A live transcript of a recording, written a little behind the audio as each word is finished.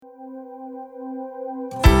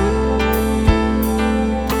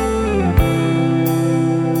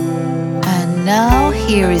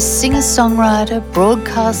here is singer-songwriter,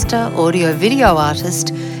 broadcaster, audio-video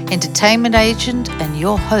artist, entertainment agent, and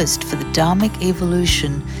your host for the Dharmic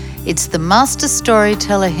Evolution. It's the master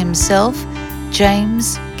storyteller himself,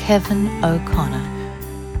 James Kevin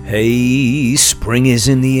O'Connor. Hey, spring is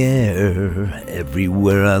in the air.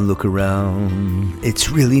 Everywhere I look around, it's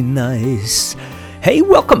really nice. Hey,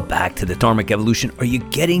 welcome back to the Dharmic Evolution. Are you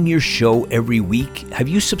getting your show every week? Have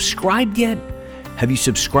you subscribed yet? Have you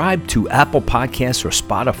subscribed to Apple Podcasts or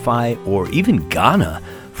Spotify or even Ghana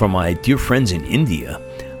from my dear friends in India?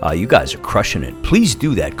 You guys are crushing it. Please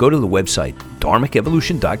do that. Go to the website,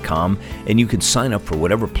 dharmicevolution.com, and you can sign up for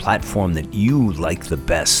whatever platform that you like the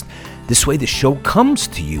best. This way the show comes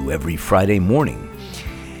to you every Friday morning.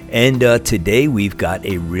 And today we've got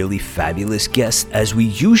a really fabulous guest, as we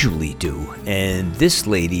usually do. And this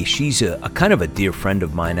lady, she's a kind of a dear friend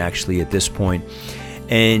of mine, actually, at this point.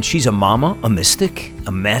 And she's a mama, a mystic,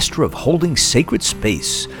 a master of holding sacred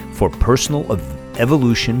space for personal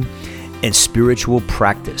evolution and spiritual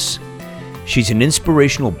practice. She's an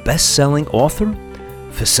inspirational best-selling author,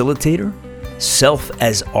 facilitator, self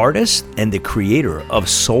as artist, and the creator of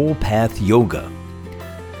Soul Path Yoga.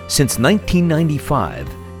 Since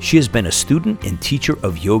 1995, she has been a student and teacher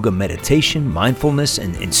of yoga meditation, mindfulness,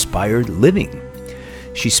 and inspired living.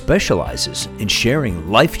 She specializes in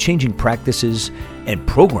sharing life-changing practices and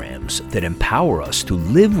programs that empower us to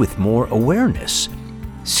live with more awareness,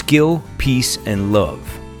 skill, peace, and love.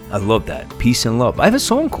 I love that, peace and love. I have a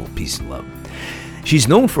song called Peace and Love. She's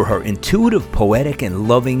known for her intuitive, poetic, and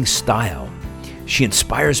loving style. She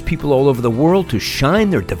inspires people all over the world to shine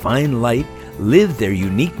their divine light, live their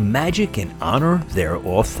unique magic, and honor their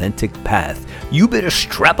authentic path. You better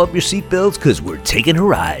strap up your seatbelts, because we're taking a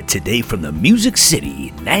ride today from the Music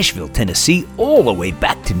City, Nashville, Tennessee, all the way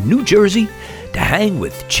back to New Jersey to hang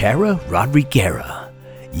with Chara Rodriguera.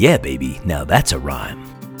 Yeah, baby, now that's a rhyme.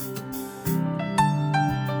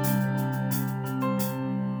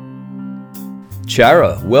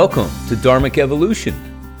 Chara, welcome to Dharmic Evolution.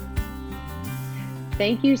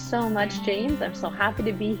 Thank you so much, James. I'm so happy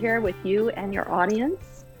to be here with you and your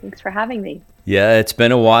audience. Thanks for having me. Yeah, it's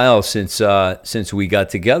been a while since we got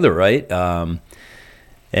together, right?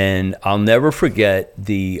 And I'll never forget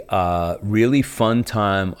the really fun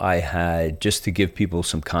time I had, just to give people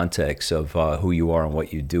some context of who you are and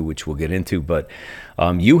what you do, which we'll get into. But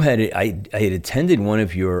I had attended one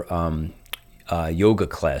of your yoga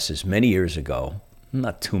classes many years ago.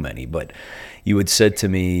 Not too many, but you had said to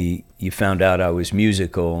me, you found out I was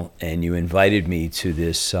musical, and you invited me to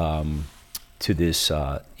this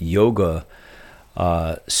yoga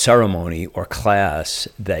ceremony or class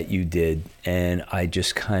that you did, and I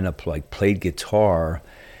just kind of like played guitar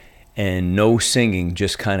and no singing,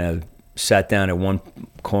 just kind of sat down at one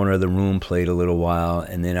corner of the room, played a little while,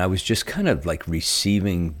 and then I was just kind of like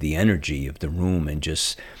receiving the energy of the room and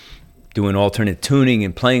just doing alternate tuning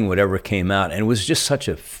and playing whatever came out. And it was just such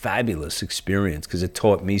a fabulous experience, because it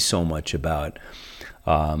taught me so much about,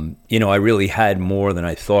 I really had more than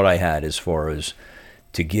I thought I had as far as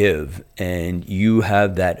to give. And you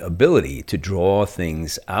have that ability to draw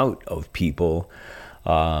things out of people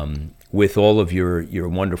with all of your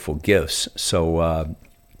wonderful gifts. So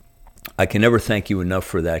I can never thank you enough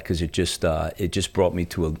for that, because it just brought me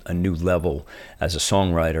to a new level as a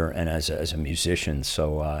songwriter and as a musician.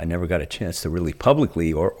 So I never got a chance to really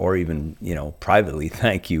publicly or even privately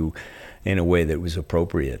thank you in a way that was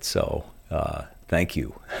appropriate. So thank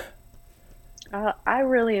you. I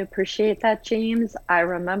really appreciate that, James. I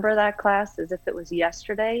remember that class as if it was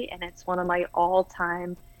yesterday, and it's one of my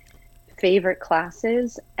all-time favorite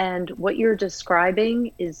classes. And what you're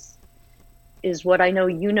describing is what I know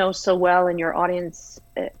you know so well, and your audience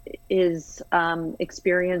is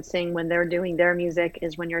experiencing when they're doing their music,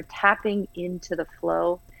 is when you're tapping into the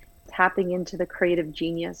flow, tapping into the creative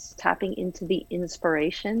genius, tapping into the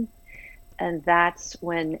inspiration. And that's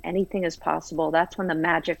when anything is possible. That's when the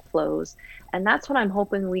magic flows. And that's what I'm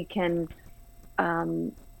hoping we can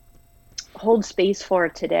hold space for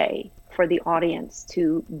today, for the audience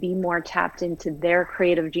to be more tapped into their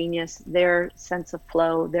creative genius, their sense of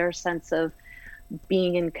flow, their sense of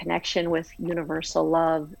being in connection with universal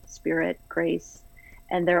love, spirit, grace,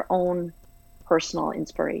 and their own personal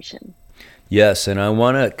inspiration. Yes, and I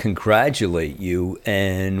want to congratulate you.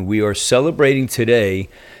 And we are celebrating today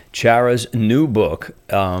Chara's new book.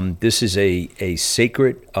 This is a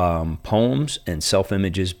sacred poems and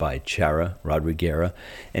self-images by Chara Rodriguera,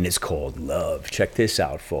 and it's called Love. Check this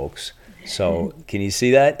out, folks. So can you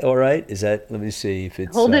see that all right? Is that, let me see if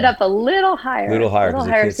it's... Hold it up a little higher. A little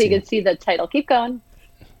higher so you can see the title. Keep going.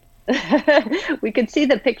 We could see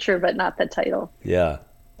the picture, but not the title. Yeah.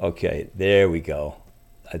 Okay. There we go.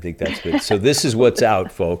 I think that's good. So this is what's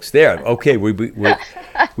out, folks. There. Okay,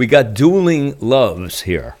 we got dueling loves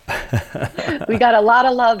here. We got a lot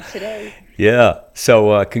of love today. Yeah.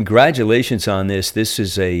 So congratulations on this. This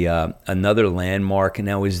is another landmark.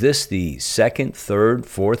 Now, is this the second, third,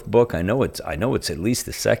 fourth book? I know it's at least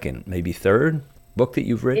the second, maybe third book that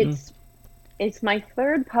you've written. It's my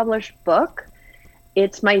third published book.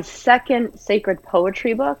 It's my second sacred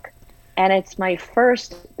poetry book, and it's my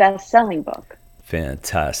first best-selling book.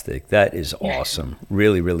 Fantastic. That is awesome.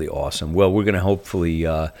 Really, really awesome. Well, we're going to hopefully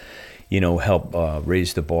help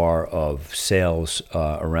raise the bar of sales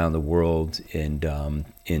around the world and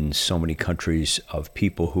in so many countries of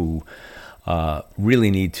people who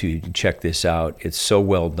really need to check this out. It's so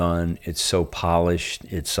well done. It's so polished.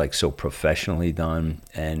 It's like so professionally done,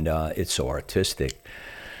 and it's so artistic.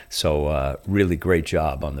 So really great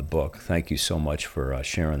job on the book. Thank you so much for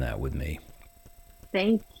sharing that with me.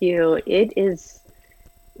 Thank you. It is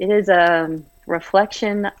a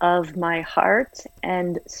reflection of my heart,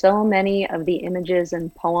 and so many of the images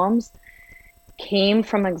and poems came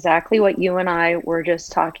from exactly what you and I were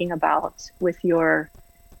just talking about with your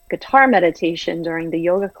guitar meditation during the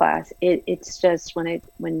yoga class. It's just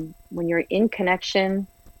when you're in connection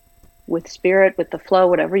with spirit, with the flow,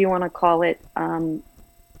 whatever you want to call it,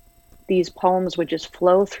 these poems would just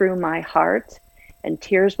flow through my heart and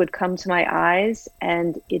tears would come to my eyes,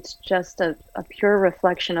 and it's just a pure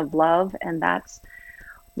reflection of love, and that's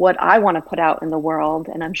what I want to put out in the world,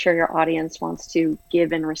 and I'm sure your audience wants to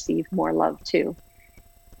give and receive more love too.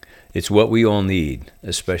 It's what we all need,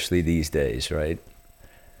 especially these days, right?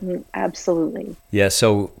 Absolutely. Yeah,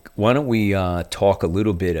 so why don't we talk a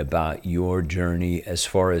little bit about your journey as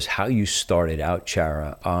far as how you started out,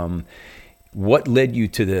 Chara. What led you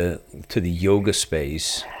to the yoga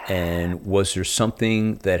space, and was there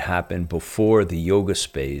something that happened before the yoga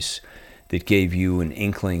space that gave you an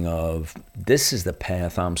inkling of this is the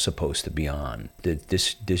path I'm supposed to be on?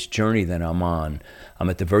 This journey that I'm on, I'm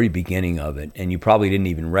at the very beginning of it, and you probably didn't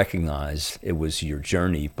even recognize it was your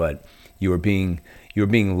journey, but you were being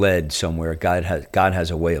led somewhere. God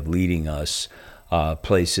has a way of leading us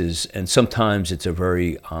places, and sometimes it's a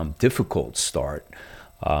very difficult start.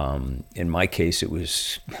 In my case, it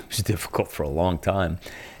was difficult for a long time.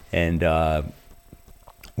 And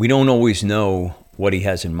we don't always know what he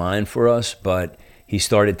has in mind for us, but he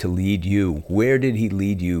started to lead you. Where did he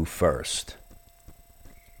lead you first?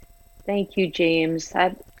 Thank you, James.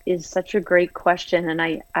 That is such a great question.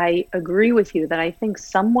 And I agree with you that I think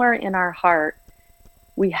somewhere in our heart,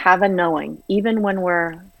 we have a knowing. Even when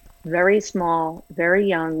we're very small, very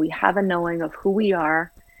young, we have a knowing of who we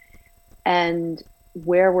are and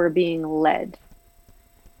where we're being led.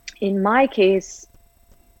 In my case,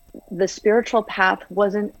 the spiritual path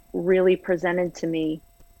wasn't really presented to me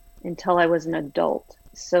until I was an adult.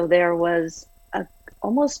 So there was a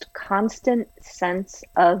almost constant sense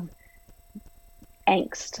of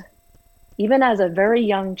angst. Even as a very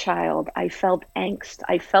young child, I felt angst.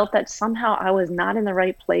 I felt that somehow I was not in the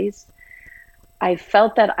right place. I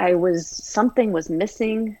felt that something was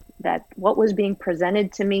missing, that what was being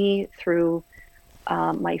presented to me through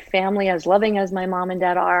my family, as loving as my mom and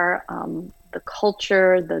dad are, the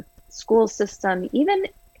culture, the school system,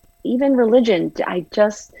 even religion, I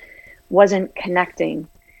just wasn't connecting.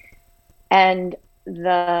 And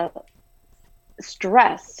the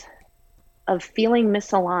stress of feeling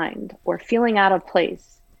misaligned or feeling out of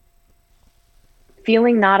place,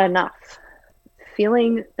 feeling not enough,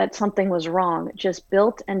 feeling that something was wrong, just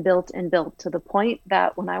built and built and built to the point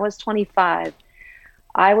that when I was 25,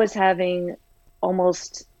 I was having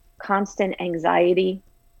almost constant anxiety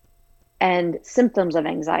and symptoms of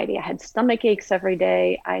anxiety. I had stomach aches every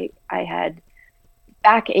day. I had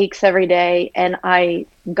back aches every day. And I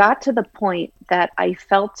got to the point that I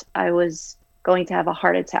felt I was going to have a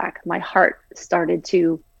heart attack. My heart started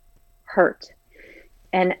to hurt.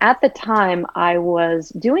 And at the time, I was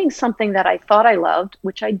doing something that I thought I loved,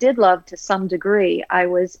 which I did love to some degree. I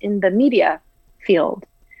was in the media field.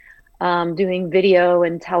 Doing video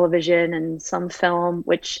and television and some film,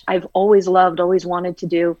 which I've always loved, always wanted to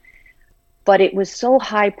do. But it was so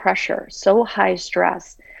high pressure, so high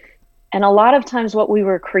stress. And a lot of times what we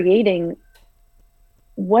were creating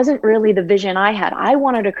wasn't really the vision I had. I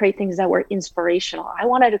wanted to create things that were inspirational. I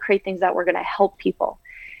wanted to create things that were going to help people.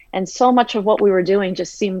 And so much of what we were doing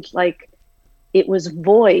just seemed like it was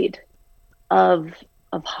void of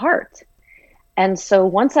heart. And so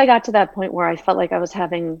once I got to that point where I felt like I was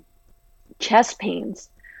having chest pains,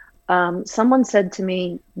 someone said to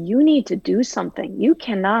me, you need to do something. You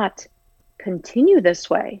cannot continue this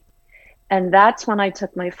way. And that's when I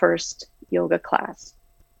took my first yoga class.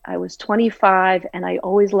 I was 25, and I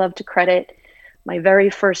always love to credit my very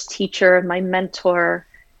first teacher, my mentor,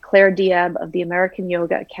 Claire Diab of the American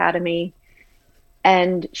Yoga Academy.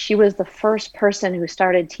 And she was the first person who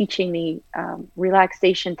started teaching me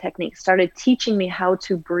relaxation techniques, started teaching me how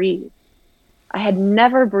to breathe. I had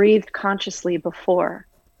never breathed consciously before.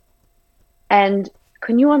 And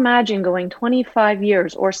can you imagine going 25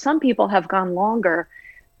 years, or some people have gone longer,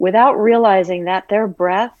 without realizing that their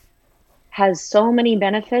breath has so many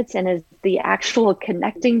benefits and is the actual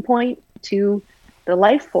connecting point to the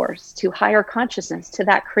life force, to higher consciousness, to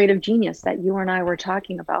that creative genius that you and I were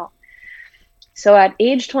talking about. So at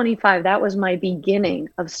age 25, that was my beginning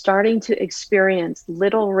of starting to experience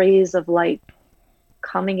little rays of light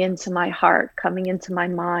coming into my heart, coming into my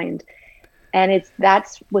mind. And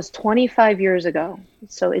that was 25 years ago.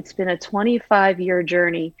 So it's been a 25-year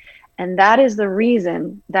journey. And that is the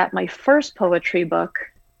reason that my first poetry book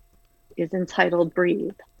is entitled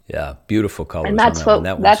Breathe. Yeah, beautiful colors. And that's on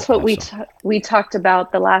what awesome. we talked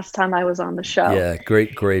about the last time I was on the show. Yeah,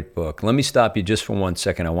 great book. Let me stop you just for 1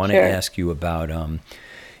 second. I want to ask you about,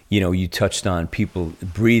 you touched on people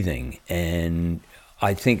breathing, and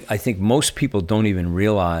I think most people don't even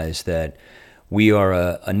realize that we are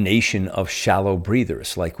a nation of shallow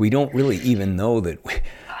breathers. Like, we don't really even know that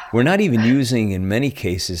we're not even using, in many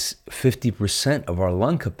cases, 50% of our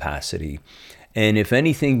lung capacity. And if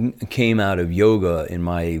anything came out of yoga in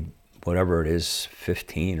my, whatever it is,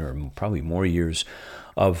 15 or probably more years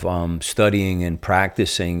of studying and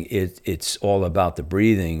practicing, it's all about the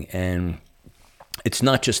breathing. And it's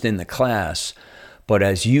not just in the class, but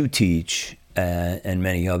as you teach, and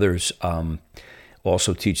many others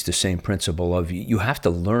also teach the same principle of you have to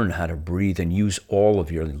learn how to breathe and use all of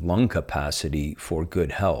your lung capacity for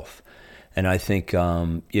good health. And I think,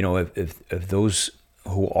 if those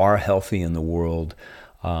who are healthy in the world,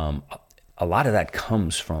 a lot of that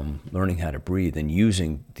comes from learning how to breathe and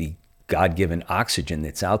using the God-given oxygen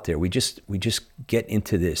that's out there. We just get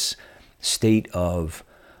into this state of,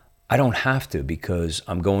 I don't have to, because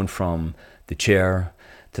I'm going from the chair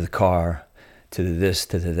to the car to this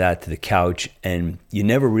to that to the couch, and you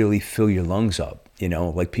never really fill your lungs up.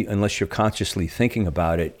 Unless you're consciously thinking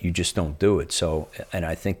about it, you just don't do it. So, and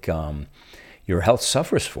I think your health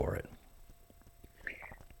suffers for it.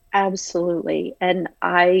 Absolutely. And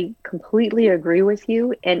I completely agree with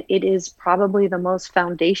you. And it is probably the most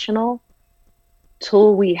foundational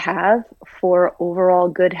tool we have for overall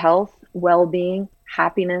good health, well-being,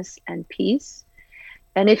 happiness, and peace.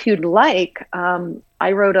 And if you'd like,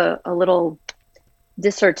 I wrote a little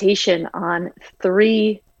dissertation on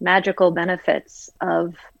 3 magical benefits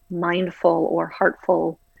of mindful or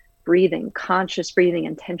heartful breathing, conscious breathing,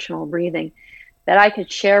 intentional breathing, that I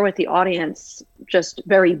could share with the audience just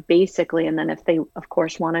very basically. And then if they, of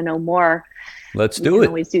course, want to know more, let's do it. We can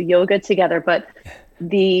always do yoga together. But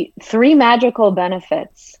the 3 magical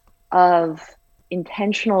benefits of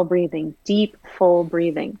intentional breathing, deep, full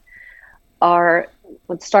breathing, are,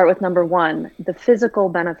 let's start with number 1, the physical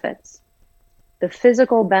benefits. The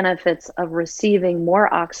physical benefits of receiving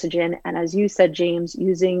more oxygen. And as you said, James,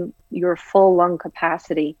 using your full lung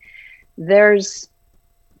capacity. There's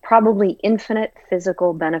probably infinite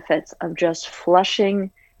physical benefits of just flushing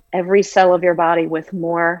every cell of your body with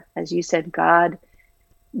more, as you said,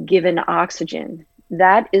 God-given oxygen.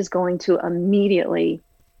 That is going to immediately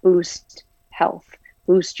boost health,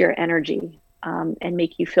 boost your energy, and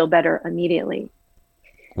make you feel better immediately.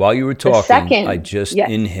 While you were talking, I just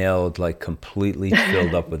inhaled, like completely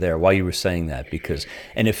filled up with air while you were saying that,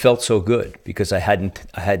 and it felt so good because I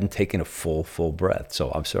hadn't taken a full breath. So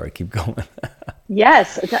I'm sorry, keep going.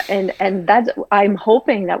 Yes, and that's, I'm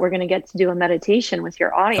hoping that we're going to get to do a meditation with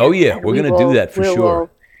your audience. Oh yeah, we're going to do that for sure. We'll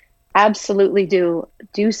absolutely do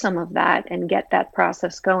some of that and get that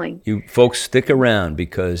process going. You folks stick around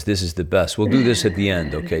because this is the best. We'll do this at the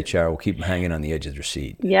end, okay, Chara? We'll keep them hanging on the edge of their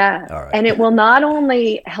seat. Yeah, all right. And it will not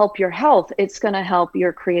only help your health, it's going to help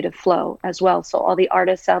your creative flow as well. So all the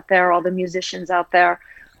artists out there, all the musicians out there,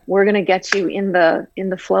 we're going to get you in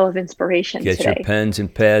the flow of inspiration today. Get your pens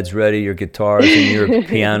and pads ready, your guitars and your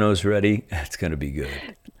pianos ready. It's going to be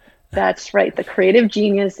good. That's right. The creative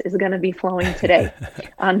genius is going to be flowing today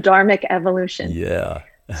on Dharmic Evolution. Yeah.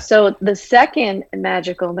 So the second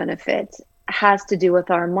magical benefit has to do with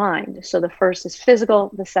our mind. So the first is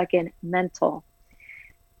physical, the second mental.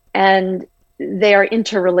 And they are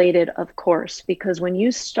interrelated, of course, because when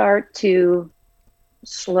you start to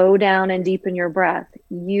slow down and deepen your breath,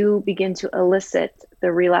 you begin to elicit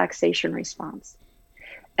the relaxation response.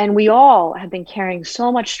 And we all have been carrying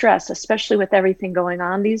so much stress, especially with everything going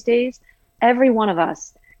on these days. Every one of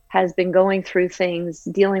us has been going through things,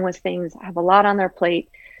 dealing with things, have a lot on their plate.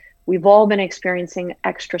 We've all been experiencing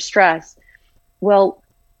extra stress. Well,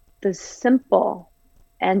 the simple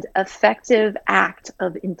and effective act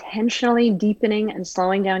of intentionally deepening and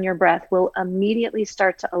slowing down your breath will immediately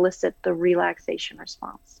start to elicit the relaxation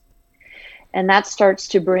response. And that starts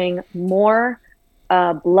to bring more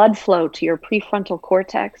blood flow to your prefrontal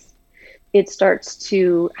cortex. It starts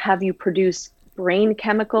to have you produce brain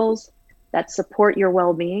chemicals that support your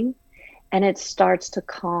well-being, and it starts to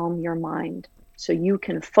calm your mind so you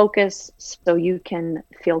can focus, so you can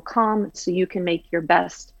feel calm, so you can make your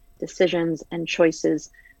best decisions and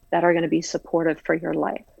choices that are going to be supportive for your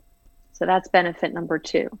life. So that's benefit number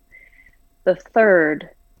 2. The third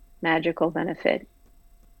magical benefit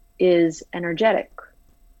is energetic,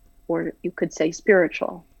 or you could say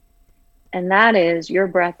spiritual. And that is, your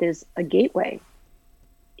breath is a gateway.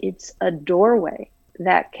 It's a doorway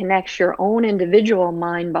that connects your own individual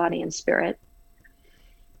mind, body, and spirit,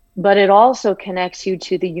 but it also connects you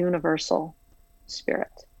to the universal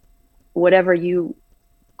spirit. Whatever you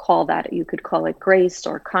call that, you could call it grace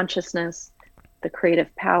or consciousness, the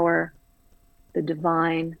creative power, the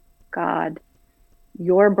divine, God.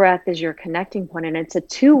 Your breath is your connecting point, and it's a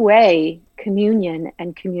two-way communion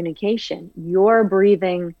and communication. You're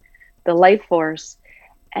breathing the life force,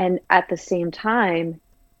 and at the same time,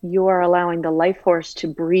 you are allowing the life force to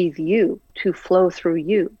breathe you, to flow through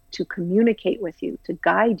you, to communicate with you, to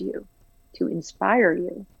guide you, to inspire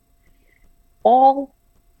you. All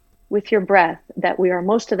with your breath that we are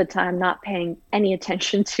most of the time not paying any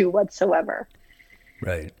attention to whatsoever.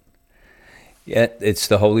 Right. Yeah, it's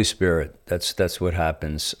the Holy Spirit. That's what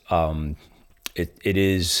happens. It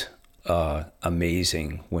is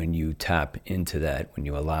amazing when you tap into that, when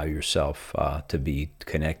you allow yourself to be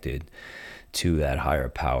connected to that higher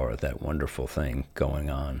power, that wonderful thing going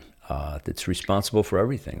on that's responsible for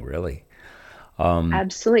everything, really.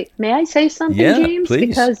 Absolutely. May I say something, Yeah, James? please.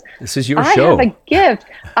 Because This is your I show. have a gift.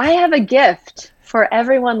 I have a gift for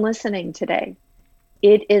everyone listening today.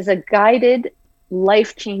 It is a guided,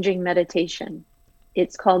 life-changing meditation.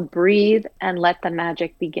 It's called Breathe and Let the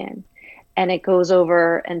Magic Begin. And it goes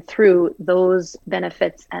over and through those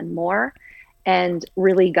benefits and more, and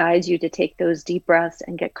really guides you to take those deep breaths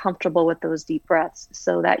and get comfortable with those deep breaths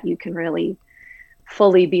so that you can really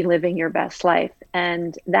fully be living your best life.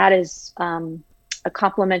 And that is a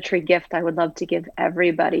complimentary gift I would love to give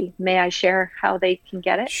everybody. May I share how they can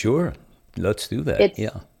get it? Sure. Let's do that.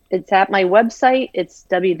 It's at my website. It's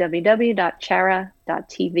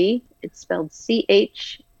www.chara.tv. It's spelled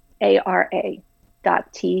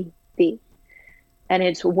CHARA.tv. And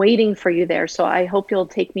it's waiting for you there. So I hope you'll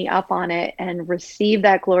take me up on it and receive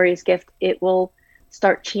that glorious gift. It will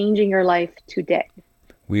start changing your life today.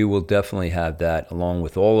 We will definitely have that along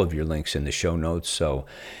with all of your links in the show notes. So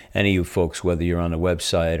any of you folks, whether you're on the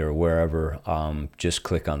website or wherever, just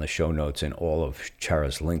click on the show notes and all of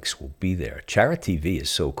Chara's links will be there. Chara TV is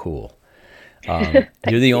so cool.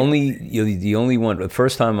 You're the only one. The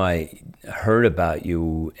first time I heard about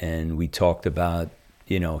you and we talked about,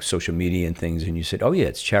 social media and things, and you said, "Oh yeah,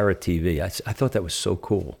 it's Chara TV." I thought that was so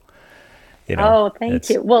cool. Thank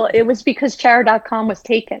you. Well, it was because Chara.com was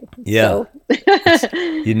taken. Yeah. So.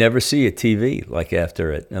 You never see a TV like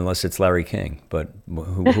after it, unless it's Larry King. But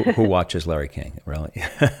who watches Larry King, really?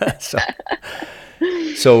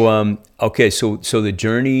 Okay. So the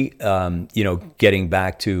journey, getting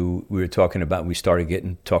back to, we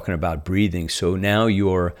started talking about breathing. So now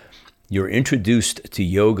you're introduced to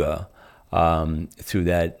yoga through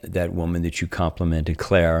that woman that you complimented,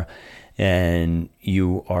 Claire. And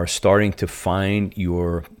you are starting to find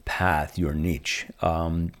your path, your niche.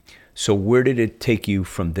 So where did it take you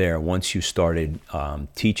from there? Once you started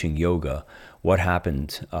teaching yoga, what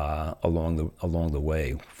happened along the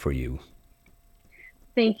way for you?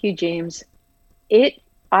 Thank you, James.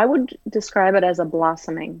 I would describe it as a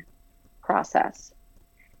blossoming process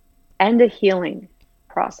and a healing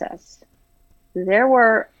process. There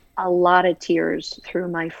were a lot of tears through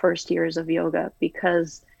my first years of yoga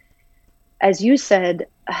because, as you said,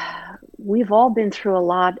 we've all been through a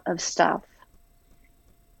lot of stuff,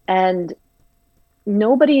 and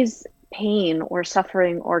nobody's pain or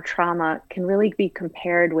suffering or trauma can really be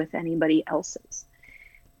compared with anybody else's.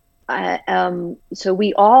 So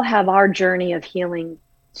we all have our journey of healing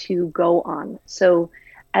to go on. So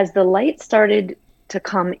as the light started to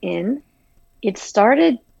come in, it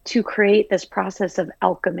started to create this process of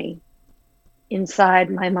alchemy inside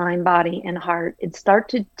my mind, body, and heart. It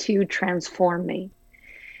started to transform me.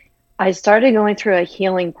 I started going through a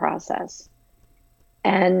healing process.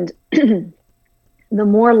 And the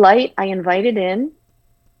more light I invited in,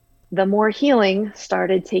 the more healing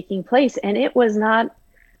started taking place. And it was not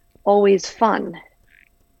always fun.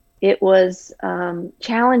 It was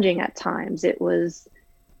challenging at times. It was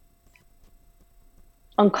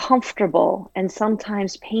uncomfortable and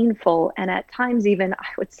sometimes painful, and at times even, I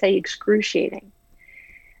would say, excruciating.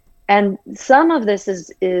 And some of this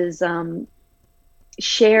is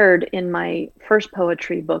shared in my first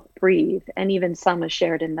poetry book, Breathe, and even some is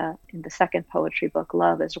shared in the second poetry book,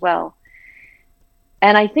 Love, as well.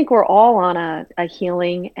 And I think we're all on a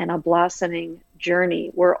healing and a blossoming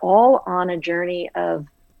journey. We're all on a journey of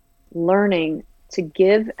learning to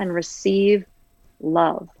give and receive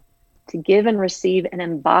love, to give and receive and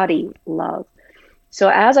embody love. So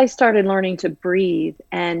as I started learning to breathe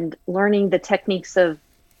and learning the techniques of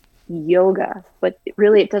yoga, but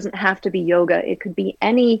really it doesn't have to be yoga. It could be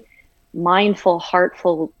any mindful,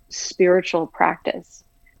 heartful, spiritual practice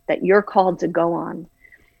that you're called to go on.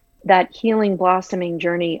 That healing, blossoming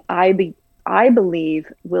journey, I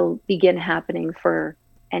believe, will begin happening for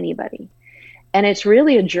anybody. And it's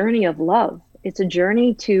really a journey of love. It's a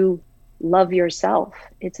journey to love yourself.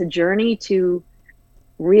 It's a journey to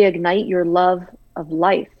reignite your love of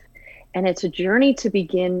life. And it's a journey to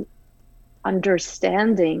begin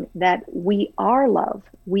understanding that we are love.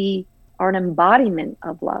 We are an embodiment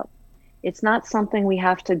of love. It's not something we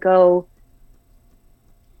have to go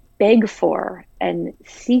beg for and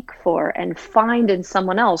seek for and find in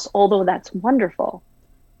someone else, although that's wonderful.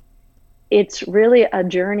 It's really a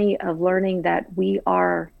journey of learning that we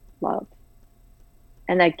are love,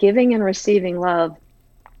 and that giving and receiving love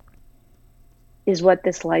is what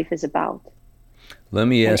this life is about. Let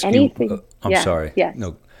me And ask anything, you. I'm yeah, sorry. yes.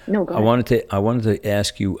 No, go ahead. I wanted to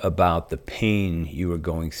ask you about the pain you were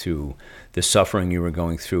going through, the suffering you were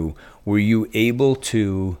going through. Were you able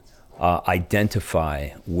to identify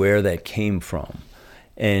where that came from,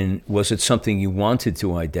 and was it something you wanted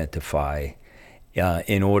to identify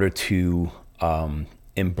in order to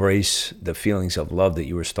embrace the feelings of love that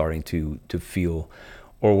you were starting to feel,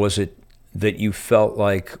 or was it that you felt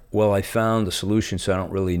like, well, I found the solution, so I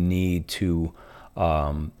don't really need to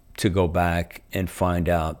go back and find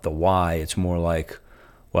out the why? It's more like,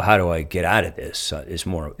 well, how do I get out of this? Is a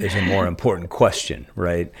more important question,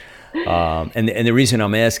 right? And the reason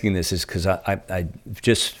I'm asking this is because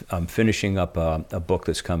I'm finishing up a book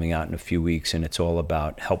that's coming out in a few weeks, and it's all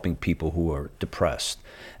about helping people who are depressed,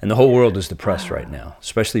 and the whole world is depressed right now,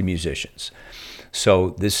 especially musicians.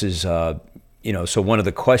 So this is. So one of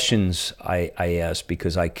the questions I asked,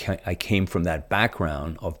 because I came from that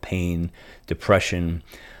background of pain, depression,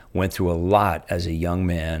 went through a lot as a young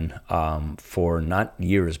man for not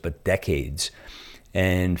years but decades,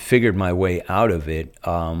 and figured my way out of it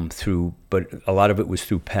but a lot of it was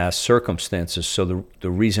through past circumstances. So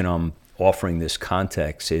the reason I'm offering this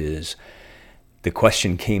context is the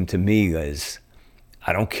question came to me as,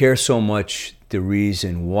 I don't care so much the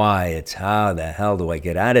reason why, it's how the hell do I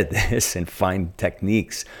get out of this and find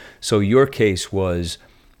techniques. So your case was,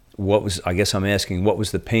 I guess I'm asking, what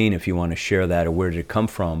was the pain, if you want to share that, or where did it come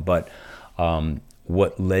from? But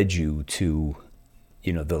what led you to,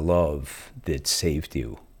 the love that saved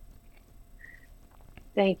you?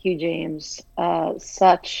 Thank you, James.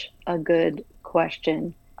 Such a good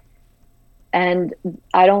question. And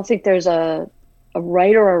I don't think there's a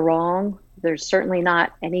right or a wrong. There's certainly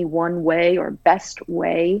not any one way or best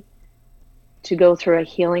way to go through a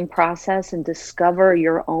healing process and discover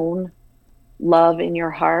your own love in your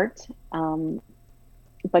heart.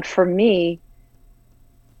 But for me,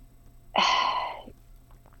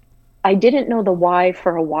 I didn't know the why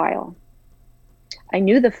for a while. I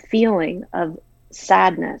knew the feeling of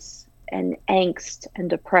sadness and angst and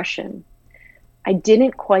depression. I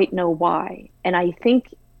didn't quite know why. And I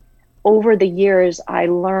think over the years, I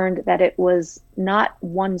learned that it was not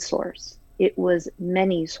one source, it was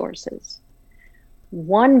many sources.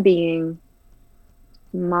 One being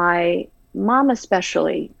my mom,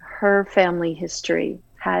 especially, her family history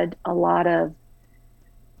had a lot of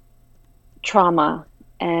trauma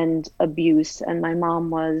and abuse, and my mom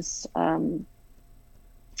was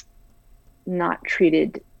not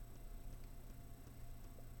treated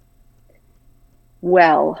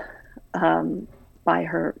well by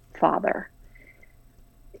her father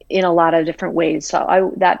in a lot of different ways.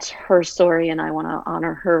 So that's her story, and I want to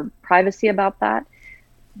honor her privacy about that.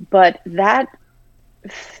 But that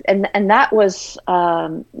was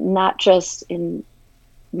not just in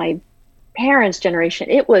my parents' generation.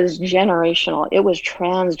 It was generational. It was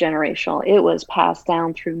transgenerational. It was passed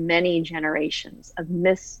down through many generations of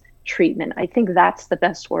mistreatment. I think that's the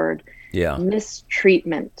best word. Yeah.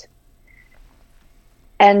 Mistreatment.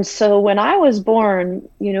 And so when I was born,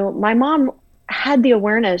 my mom had the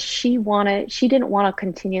awareness she didn't want to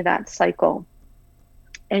continue that cycle.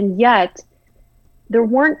 And yet there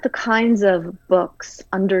weren't the kinds of books,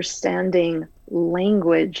 understanding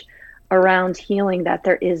language around healing that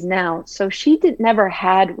there is now. So she never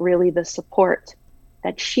had really the support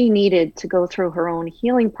that she needed to go through her own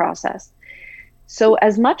healing process. So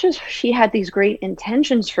as much as she had these great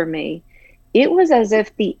intentions for me, it was as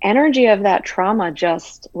if the energy of that trauma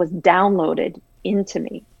just was downloaded into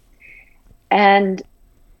me. And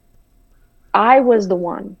I was the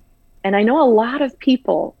one. And I know a lot of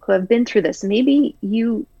people who have been through this. Maybe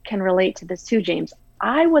you can relate to this too, James.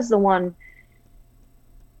 I was the one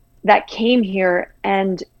that came here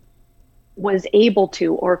and was able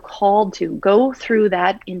to, or called to, go through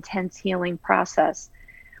that intense healing process.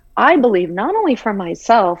 I believe not only for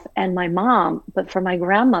myself and my mom, but for my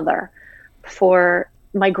grandmother, for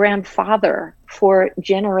my grandfather, for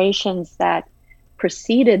generations that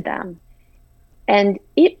preceded them. And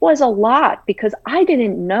it was a lot because I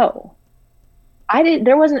didn't know.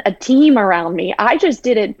 There wasn't a team around me. I just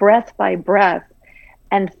did it breath by breath.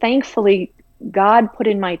 And thankfully, God put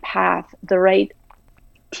in my path the right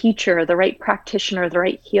teacher, the right practitioner, the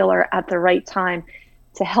right healer at the right time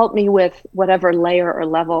to help me with whatever layer or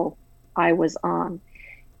level I was on.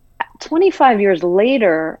 25 years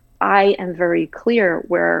later, I am very clear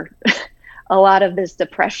where a lot of this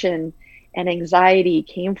depression and anxiety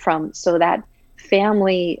came from. So that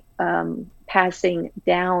family passing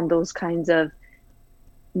down those kinds of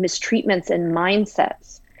mistreatments and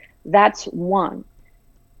mindsets, that's one.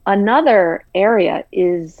 Another area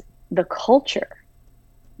is the culture,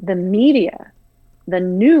 the media, the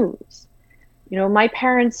news. You know, my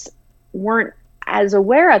parents weren't as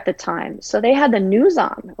aware at the time, so they had the news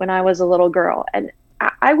on when I was a little girl, and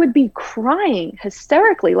I would be crying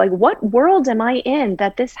hysterically, like, what world am I in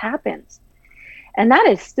that this happens? And that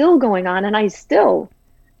is still going on, and I still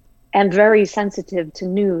am very sensitive to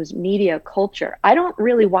news, media, culture. I don't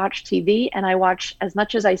really watch TV, and I watch, as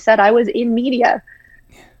much as I said I was in media,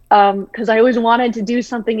 because I always wanted to do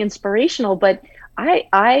something inspirational, but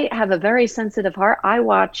I have a very sensitive heart. I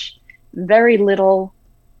watch very little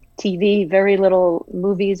TV, very little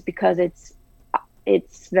movies, because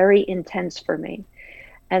it's very intense for me.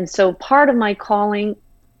 And so part of my calling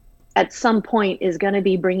at some point is going to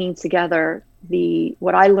be bringing together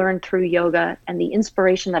what I learned through yoga and the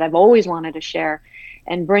inspiration that I've always wanted to share,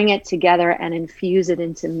 and bring it together and infuse it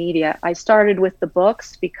into media. I started with the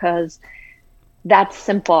books because that's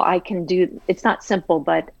simple. I can do, it's not simple,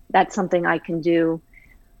 but that's something I can do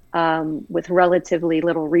with relatively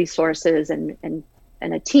little resources and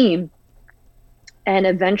a team. And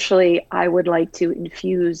eventually I would like to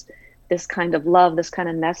infuse this kind of love, this kind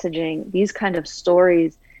of messaging, these kind of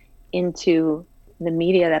stories into the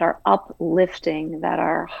media that are uplifting, that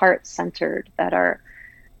are heart-centered, that are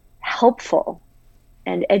helpful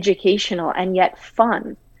and educational and yet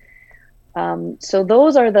fun. So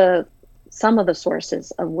those are some of the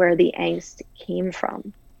sources of where the angst came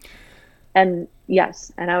from. And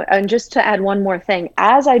yes, and just to add one more thing,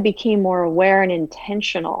 as I became more aware and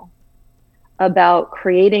intentional about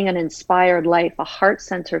creating an inspired life, a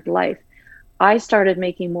heart-centered life, I started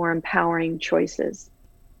making more empowering choices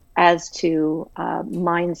as to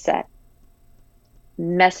mindset,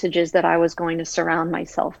 messages that I was going to surround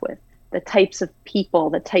myself with, the types of people,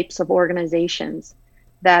 the types of organizations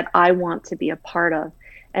that I want to be a part of.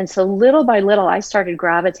 And so little by little, I started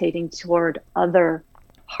gravitating toward other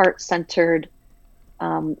heart-centered,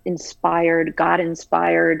 inspired,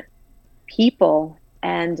 God-inspired people.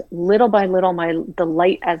 And little by little,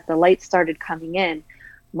 as the light started coming in,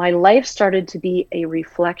 my life started to be a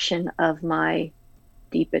reflection of my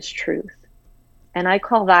deepest truth. And I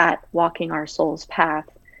call that walking our soul's path.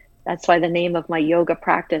 That's why the name of my yoga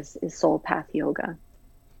practice is Soul Path Yoga.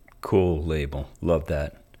 Cool label. Love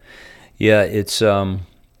that. Yeah, it's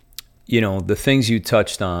the things you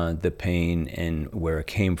touched on, the pain and where it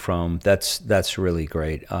came from, that's really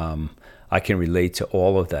great. I can relate to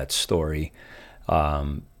all of that story.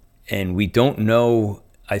 And we don't know,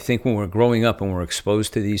 I think when we're growing up and we're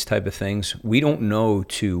exposed to these type of things, we don't know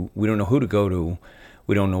who to go to,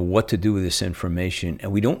 we don't know what to do with this information,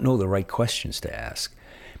 and we don't know the right questions to ask.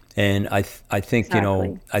 And I think,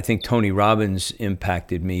 Exactly. I think Tony Robbins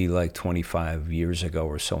impacted me like 25 years ago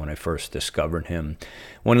or so when I first discovered him.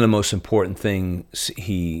 One of the most important things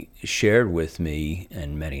he shared with me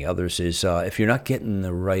and many others is if you're not getting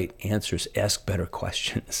the right answers, ask better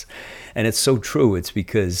questions. And it's so true. It's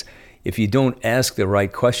because if you don't ask the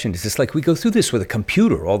right question, it's just like we go through this with a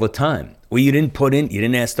computer all the time. Well, you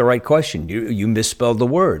didn't ask the right question. You misspelled the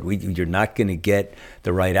word. You're not going to get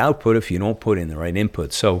the right output if you don't put in the right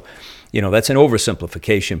input. So, that's an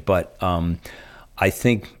oversimplification, but I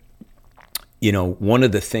think one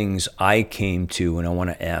of the things I came to, and I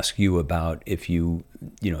want to ask you about, if you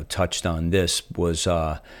touched on this, was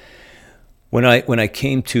when I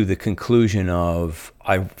came to the conclusion of,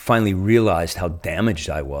 I finally realized how damaged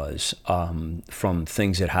I was from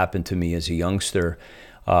things that happened to me as a youngster,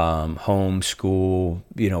 home, school,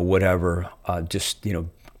 whatever, just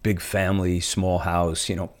big family, small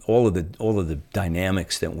house, all of the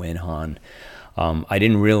dynamics that went on. I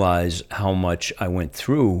didn't realize how much I went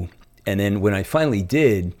through. And then when I finally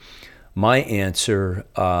did, my answer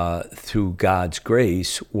through God's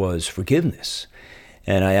grace was forgiveness.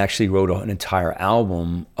 And I actually wrote an entire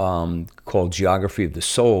album called Geography of the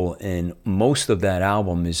Soul. And most of that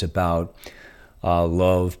album is about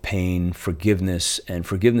love, pain, forgiveness. And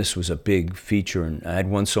forgiveness was a big feature. And I had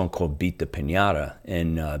one song called Beat the Piñata.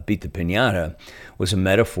 And Beat the Piñata was a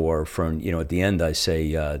metaphor for, at the end I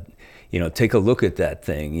say, take a look at that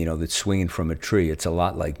thing, that's swinging from a tree. It's a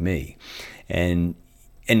lot like me. And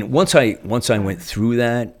once I went through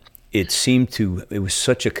that, it was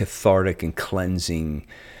such a cathartic and cleansing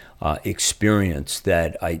experience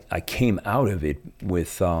that I came out of it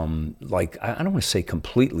with, I don't want to say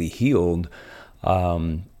completely healed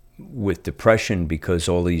with depression, because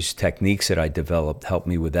all these techniques that I developed helped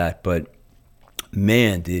me with that. But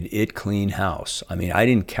man, did it clean house. I mean, I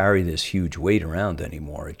didn't carry this huge weight around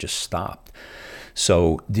anymore. It just stopped.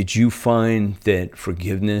 So did you find that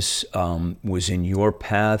forgiveness was in your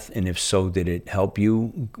path? And if so, did it help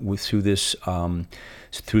you through this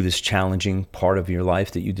challenging part of your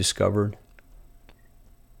life that you discovered?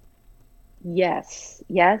 Yes,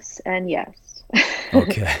 and yes.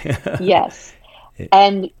 Okay. Yes.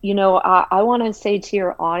 And, I want to say to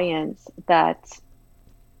your audience that,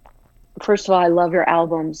 first of all, I love your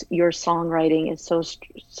albums. Your songwriting is so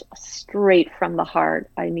straight from the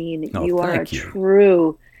heart. I mean, you are a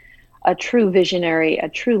true visionary, a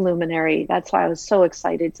true luminary. That's why I was so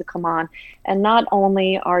excited to come on. And not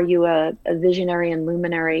only are you a visionary and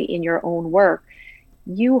luminary in your own work,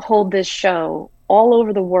 you hold this show all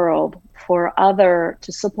over the world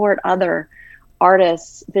to support other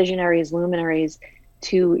artists, visionaries, luminaries,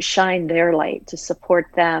 to shine their light, to support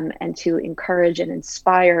them, and to encourage and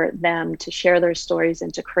inspire them to share their stories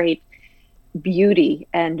and to create beauty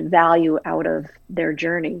and value out of their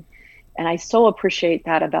journey. And I so appreciate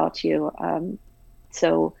that about you.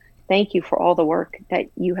 So thank you for all the work that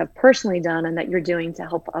you have personally done and that you're doing to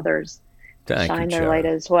help others shine their light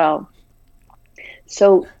as well.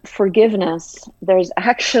 So forgiveness, there's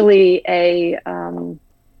actually a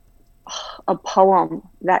poem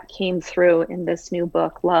that came through in this new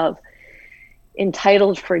book, Love,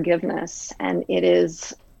 entitled Forgiveness. And it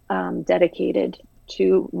is dedicated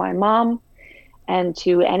to my mom and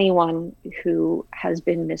to anyone who has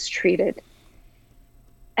been mistreated.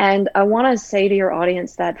 And I want to say to your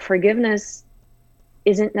audience that forgiveness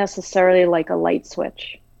isn't necessarily like a light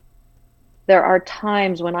switch. There are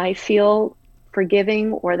times when I feel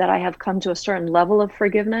forgiving, or that I have come to a certain level of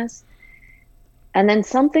forgiveness, and then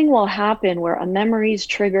something will happen where a memory is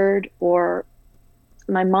triggered, or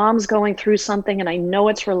my mom's going through something and I know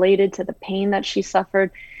it's related to the pain that she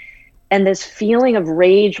suffered. And this feeling of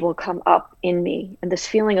rage will come up in me, and this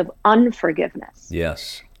feeling of unforgiveness.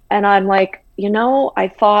 Yes. And I'm like,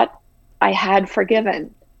 I thought I had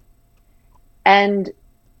forgiven. And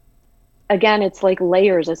again, it's like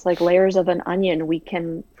layers. It's like layers of an onion. We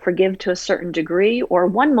can forgive to a certain degree, or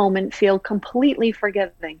one moment feel completely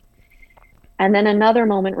forgiving. And then another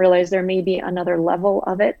moment realize there may be another level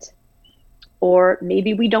of it, or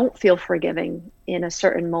maybe we don't feel forgiving in a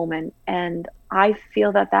certain moment. And I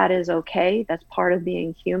feel that is okay. That's part of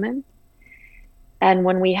being human. And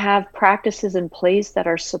when we have practices in place that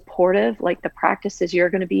are supportive, like the practices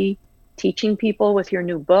you're going to be teaching people with your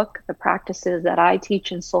new book, the practices that I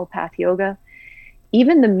teach in Soul Path Yoga,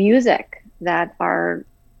 even the music that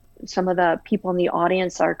some of the people in the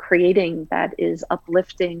audience are creating that is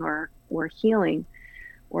uplifting or healing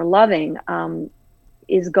or loving,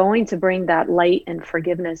 is going to bring that light and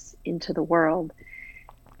forgiveness into the world.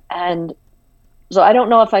 And so I don't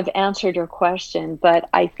know if I've answered your question, but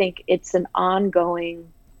I think it's an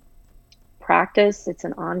ongoing practice. It's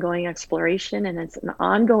an ongoing exploration, and it's an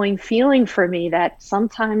ongoing feeling for me that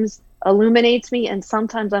sometimes illuminates me, and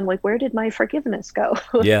sometimes I'm like, where did my forgiveness go?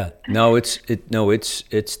 Yeah, no, it's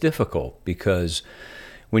difficult, because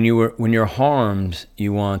when you're harmed,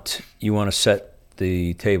 you want to set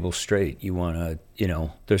the table straight. You want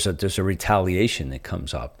to, there's a retaliation that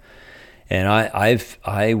comes up, and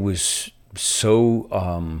I was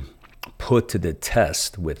so put to the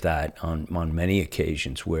test with that on many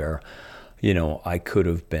occasions, where I could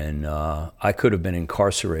have been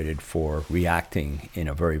incarcerated for reacting in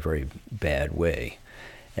a very, very bad way.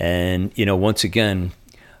 And once again,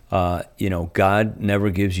 God never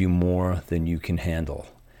gives you more than you can handle.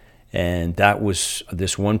 And that was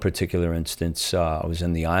this one particular instance. I was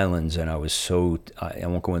in the islands, and I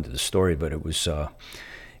won't go into the story, but it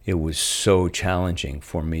was so challenging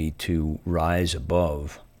for me to rise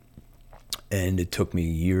above. And it took me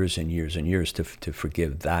years and years and years to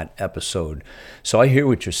forgive that episode. So I hear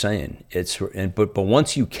what you're saying. But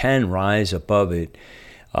once you can rise above it,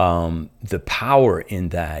 the power in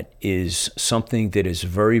that is something that is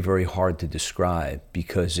very, very hard to describe,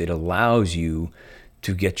 because it allows you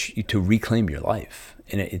to reclaim your life,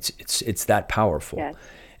 and it's that powerful. Yes.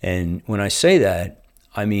 And when I say that,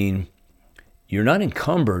 I mean you're not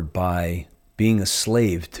encumbered by being a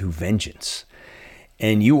slave to vengeance.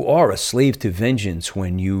 And you are a slave to vengeance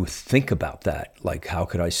when you think about that. Like, how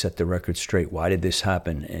could I set the record straight? Why did this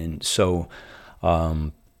happen? And so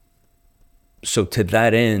to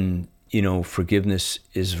that end, forgiveness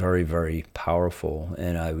is very, very powerful.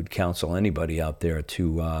 And I would counsel anybody out there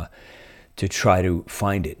to try to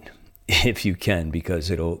find it if you can, because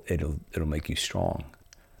it'll make you strong.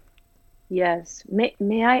 Yes.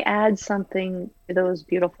 May I add something to those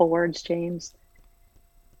beautiful words, James,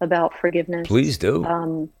 about forgiveness? Please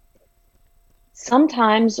do.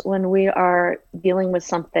 Sometimes when we are dealing with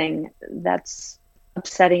something that's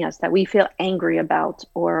upsetting us, that we feel angry about,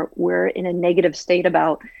 or we're in a negative state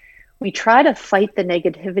about, we try to fight the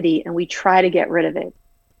negativity and we try to get rid of it,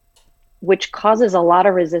 which causes a lot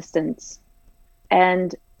of resistance.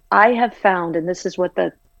 And I have found, and this is what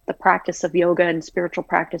the practice of yoga and spiritual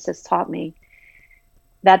practice has taught me,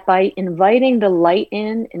 that by inviting the light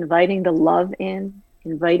in, inviting the love in,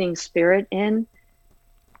 inviting spirit in,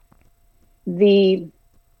 the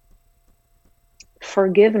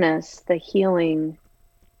forgiveness, the healing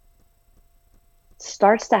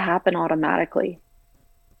starts to happen automatically.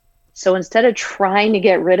 So instead of trying to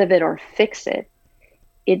get rid of it or fix it,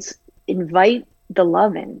 it's invite the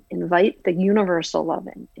love in, invite the universal love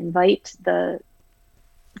in, invite the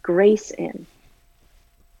grace in.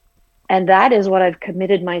 And that is what I've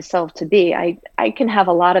committed myself to be. I can have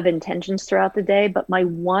a lot of intentions throughout the day, but my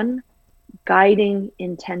one guiding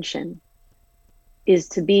intention is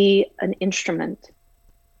to be an instrument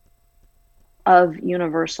of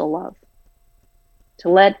universal love. To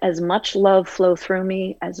let as much love flow through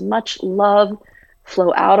me, as much love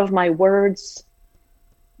flow out of my words,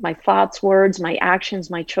 my thoughts, words, my actions,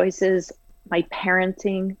 my choices, my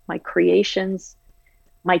parenting, my creations,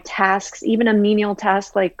 my tasks, even a menial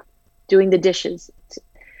task like doing the dishes.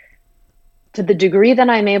 To the degree that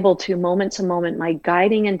I'm able to, moment to moment, my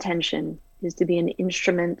guiding intention is to be an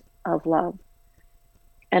instrument of love.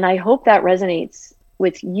 And I hope that resonates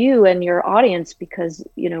with you and your audience, because,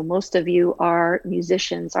 most of you are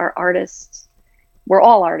musicians, are artists. We're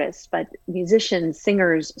all artists, but musicians,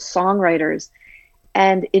 singers, songwriters.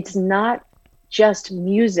 And it's not just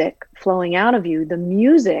music flowing out of you. The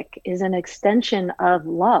music is an extension of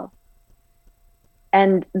love.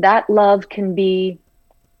 And that love can be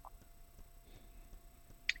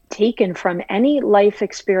taken from any life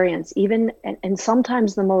experience, even, and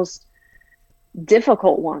sometimes the most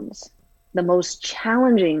difficult ones, the most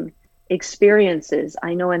challenging experiences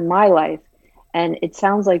I know in my life. And it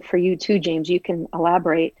sounds like for you too, James, you can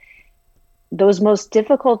elaborate. Those most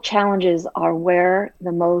difficult challenges are where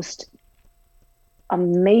the most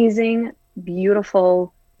amazing,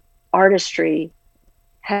 beautiful artistry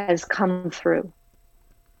has come through.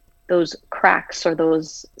 Those cracks or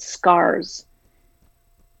those scars.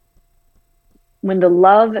 When the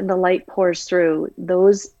love and the light pours through,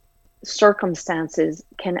 those circumstances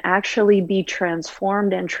can actually be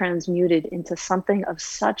transformed and transmuted into something of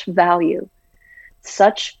such value,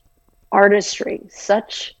 such artistry,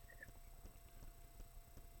 such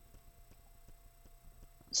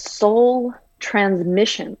soul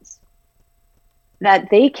transmissions, that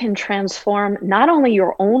they can transform not only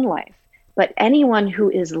your own life, but anyone who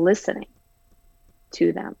is listening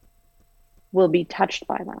to them will be touched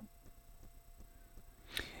by them.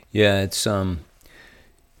 Yeah, it's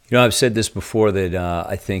I've said this before, that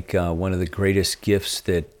I think one of the greatest gifts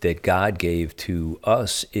that God gave to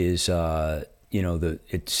us is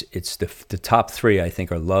it's the top three, I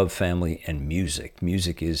think, are love, family, and music.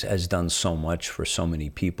 Music has done so much for so many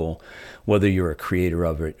people, whether you're a creator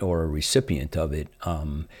of it or a recipient of it.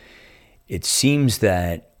 It seems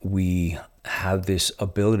that we have this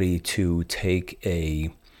ability to take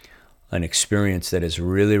an experience that is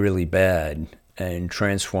really, really bad and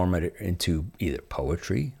transform it into either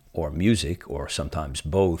poetry or music, or sometimes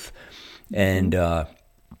both. And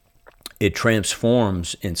it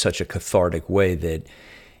transforms in such a cathartic way that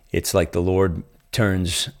it's like the Lord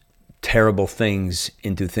turns terrible things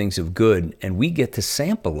into things of good, and we get to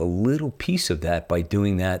sample a little piece of that by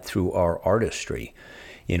doing that through our artistry.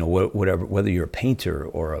 You know, whatever, whether you're a painter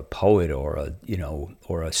or a poet or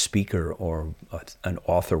or a speaker or an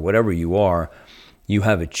author, whatever you are, you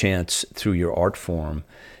have a chance through your art form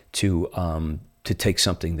to take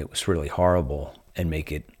something that was really horrible and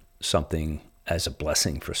make it something as a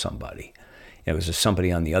blessing for somebody. It was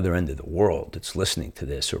somebody on the other end of the world that's listening to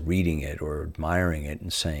this or reading it or admiring it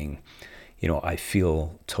and saying, I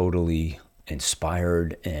feel totally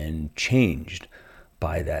inspired and changed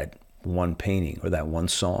by that one painting or that one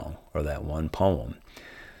song or that one poem.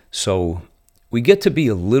 So we get to be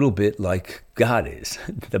a little bit like God is,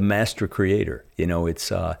 the master creator. It's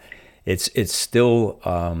still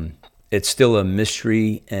a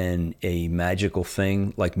mystery and a magical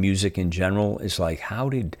thing. Like music in general is like, how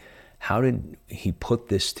did he put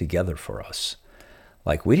this together for us?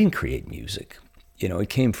 Like, we didn't create music. It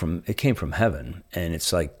came from heaven, and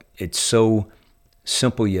it's like, it's so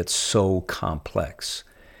simple yet so complex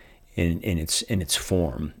in its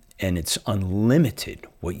form, and it's unlimited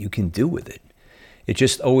what you can do with it. It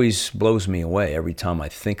just always blows me away every time I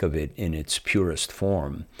think of it in its purest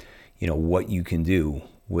form, what you can do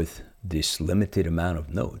with this limited amount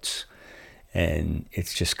of notes. And it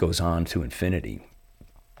just goes on to infinity.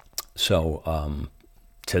 So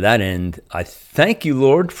to that end, I thank you,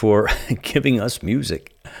 Lord, for giving us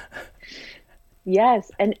music. Yes.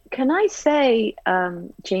 And can I say,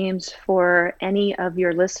 James, for any of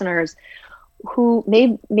your listeners who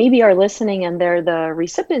maybe are listening and they're the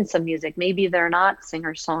recipients of music, maybe they're not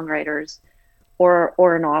singer-songwriters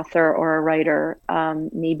or an author or a writer,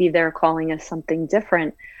 maybe they're calling us something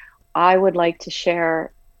different. I would like to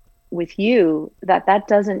share with you that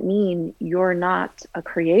doesn't mean you're not a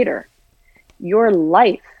creator. Your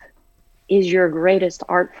life is your greatest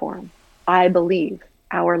art form. I believe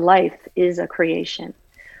our life is a creation.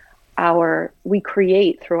 We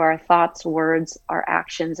create through our thoughts, words, our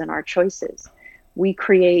actions, and our choices. We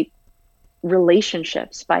create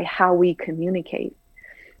relationships by how we communicate.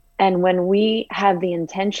 And when we have the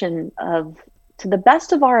intention of, to the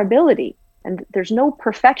best of our ability, and there's no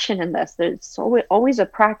perfection in this, there's always a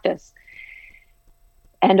practice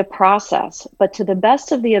and a process, but to the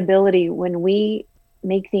best of the ability, when we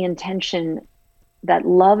make the intention that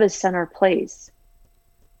love is center place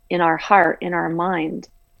in our heart, in our mind,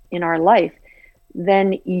 in our life,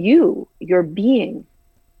 then your being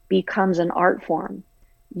becomes an art form.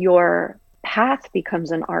 Your path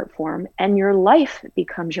becomes an art form, and your life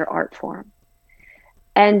becomes your art form.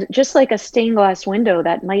 And just like a stained glass window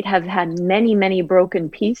that might have had many, many broken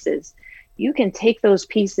pieces, you can take those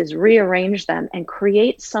pieces, rearrange them, and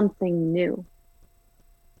create something new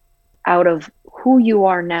out of who you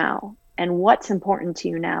are now and what's important to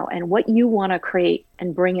you now and what you want to create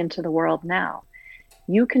and bring into the world now.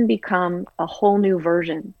 You can become a whole new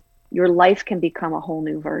version. Your life can become a whole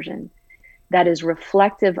new version that is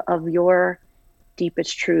reflective of your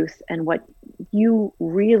deepest truth and what you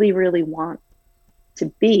really, really want to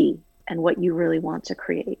be and what you really want to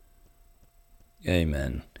create.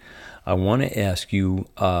 Amen. I want to ask you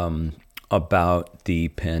about the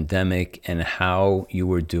pandemic and how you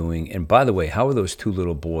were doing. And by the way, how are those two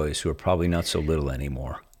little boys who are probably not so little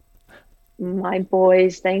anymore? My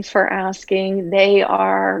boys, thanks for asking. They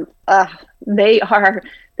are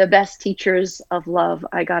the best teachers of love,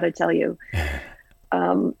 I gotta tell you.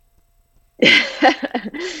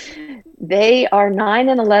 They are 9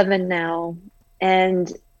 and 11 now.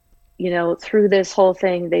 And, through this whole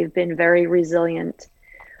thing, they've been very resilient.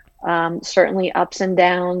 Certainly ups and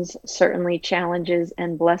downs, certainly challenges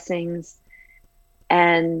and blessings.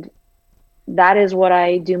 And that is what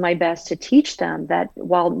I do my best to teach them, that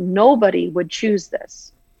while nobody would choose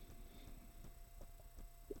this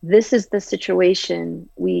is the situation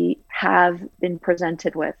we have been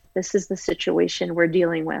presented with. This is the situation we're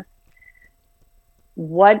dealing with.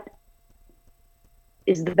 What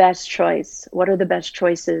is the best choice? What are the best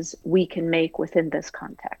choices we can make within this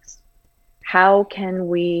context? How can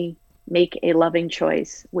we make a loving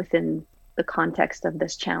choice within the context of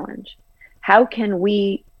this challenge? How can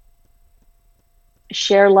we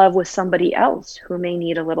share love with somebody else who may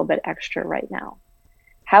need a little bit extra right now?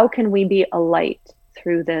 How can we be a light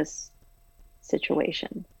through this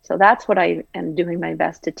situation? So that's what I am doing my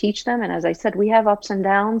best to teach them. And as I said, we have ups and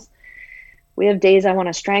downs. We have days I want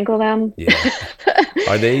to strangle them. Yeah.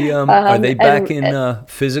 Are they back in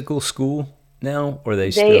physical school now, or they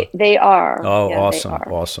are? Oh, yeah, awesome, they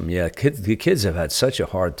are. awesome. Yeah, the kids have had such a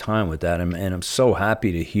hard time with that, and I'm so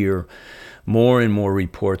happy to hear more and more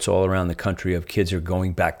reports all around the country of kids are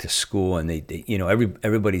going back to school, and they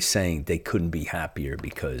everybody's saying they couldn't be happier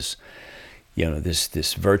because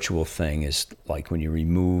this virtual thing is like when you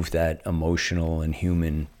remove that emotional and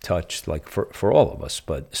human touch, like for all of us,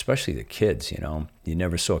 but especially the kids. You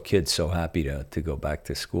never saw kids so happy to go back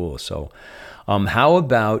to school. So how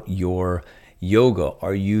about your yoga?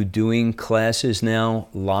 Are you doing classes now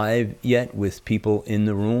live yet with people in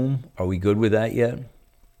the room? Are we good with that yet?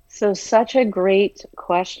 So such a great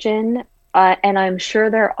question. And I'm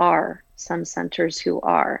sure there are some centers who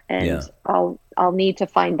are, and Yeah. I'll need to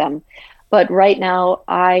find them. But right now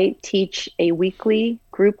I teach a weekly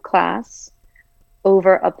group class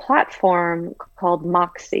over a platform called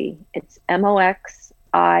Moxie. It's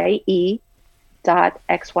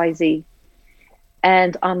MOXIE.XYZ.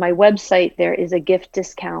 And on my website, there is a gift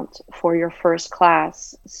discount for your first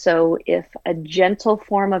class. So if a gentle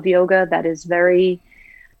form of yoga that is very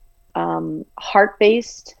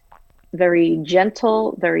heart-based, very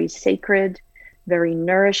gentle, very sacred, very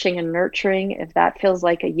nourishing and nurturing, if that feels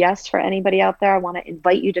like a yes for anybody out there, I want to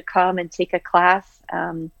invite you to come and take a class.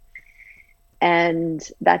 And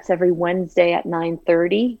that's every Wednesday at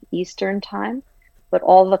 9:30 Eastern time. But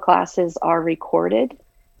all the classes are recorded.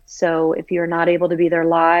 So if you're not able to be there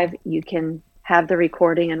live, you can have the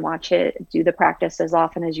recording and watch it, do the practice as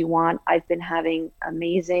often as you want. I've been having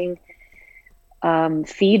amazing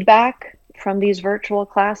feedback from these virtual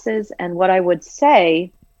classes. And what I would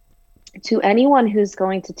say to anyone who's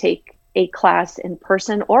going to take a class in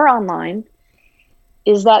person or online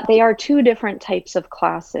is that they are two different types of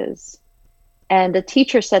classes. And a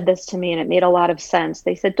teacher said this to me, and it made a lot of sense.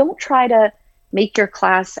 They said, don't try to make your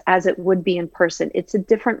class as it would be in person. It's a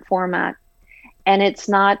different format, and it's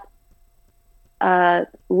not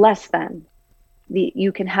less than.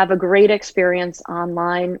 You can have a great experience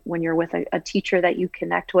online when you're with a teacher that you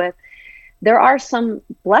connect with. There are some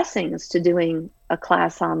blessings to doing a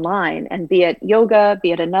class online, and be it yoga,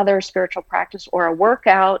 be it another spiritual practice, or a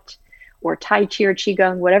workout, or Tai Chi or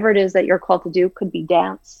Qigong, whatever it is that you're called to do, could be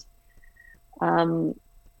dance.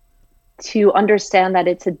 To understand that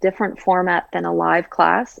it's a different format than a live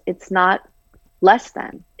class. It's not less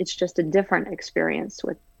than, it's just a different experience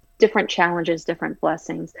with different challenges, different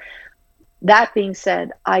blessings. That being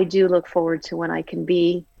said, I do look forward to when I can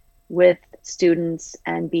be with students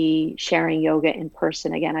and be sharing yoga in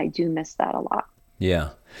person again. I do miss that a lot. Yeah.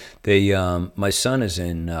 My son is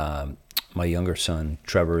in, my younger son,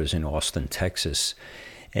 Trevor, is in Austin, Texas.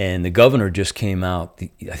 And the governor just came out,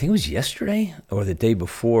 I think it was yesterday or the day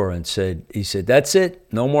before, and said, that's it,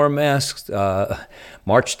 no more masks.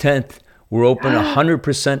 March 10th, we're open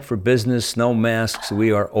 100% for business, no masks,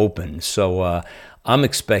 we are open. So I'm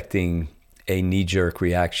expecting a knee-jerk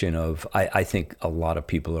reaction of, I think a lot of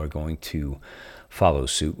people are going to follow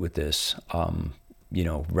suit with this,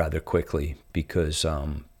 rather quickly, because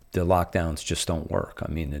the lockdowns just don't work.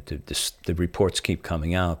 I mean, the reports keep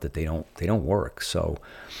coming out that they don't work. So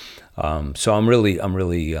I'm really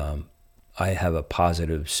I have a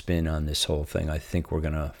positive spin on this whole thing. I think we're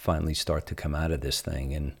gonna finally start to come out of this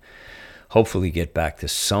thing and hopefully get back to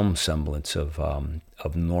some semblance of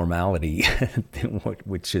normality,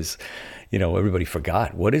 which is, everybody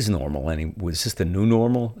forgot what is normal. And was this the new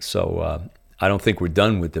normal? So I don't think we're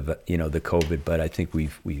done with the COVID, but I think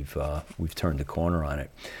we've turned the corner on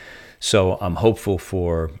it. So I'm hopeful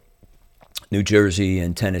for New Jersey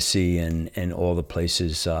and Tennessee and all the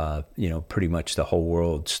places, pretty much the whole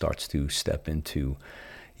world starts to step into,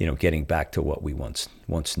 getting back to what we once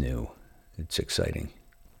knew. It's exciting.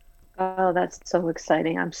 Oh, that's so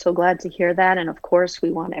exciting. I'm so glad to hear that. And of course, we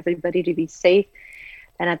want everybody to be safe.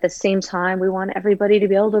 And at the same time, we want everybody to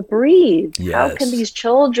be able to breathe. Yes. How can these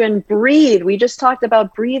children breathe? We just talked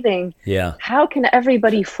about breathing. Yeah. How can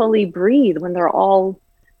everybody fully breathe when they're all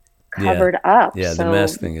covered up? Yeah, so the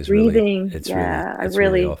mask thing is breathing,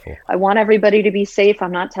 really awful. I want everybody to be safe.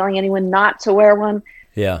 I'm not telling anyone not to wear one.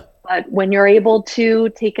 Yeah. But when you're able to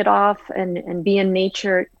take it off and be in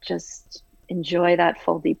nature, just enjoy that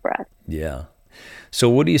full deep breath. Yeah. So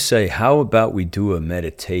what do you say? How about we do a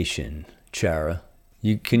meditation, Chara?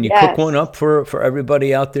 Can you cook one up for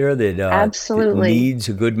everybody out there that absolutely that needs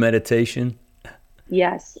a good meditation?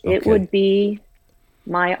 Yes, okay. It would be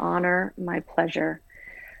my honor, my pleasure.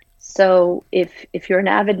 So if you're an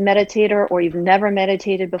avid meditator or you've never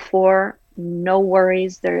meditated before, no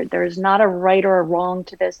worries. There's not a right or a wrong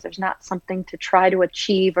to this. There's not something to try to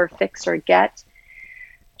achieve or fix or get.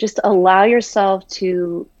 Just allow yourself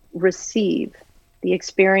to receive the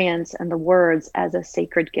experience and the words as a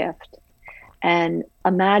sacred gift. And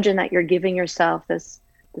imagine that you're giving yourself this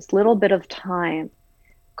little bit of time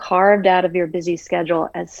carved out of your busy schedule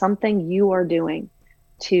as something you are doing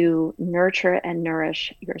to nurture and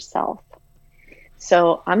nourish yourself.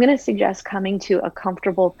 So I'm going to suggest coming to a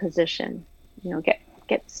comfortable position.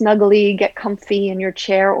 Get snuggly, get comfy in your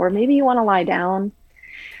chair, or maybe you want to lie down.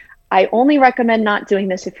 I only recommend not doing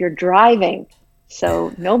this if you're driving.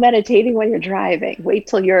 So no meditating when you're driving. Wait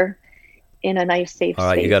till you're in a nice, safe All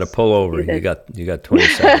right, space. you got to pull over. You got 20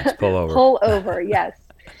 seconds. Pull over. Pull over, yes.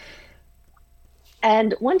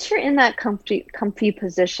 And once you're in that comfy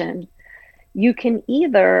position, you can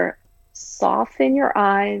either soften your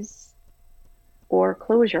eyes or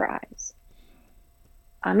close your eyes.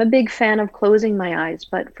 I'm a big fan of closing my eyes,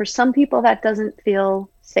 but for some people that doesn't feel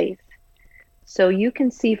safe. So you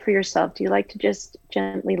can see for yourself, do you like to just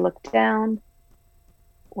gently look down,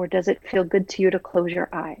 or does it feel good to you to close your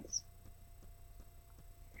eyes?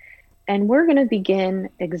 And we're going to begin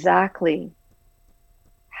exactly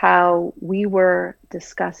how we were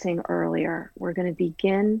discussing earlier. We're going to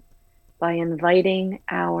begin by inviting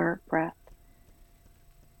our breath.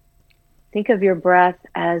 Think of your breath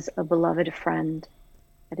as a beloved friend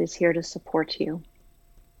that is here to support you.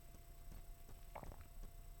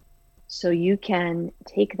 So you can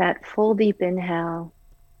take that full deep inhale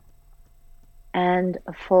and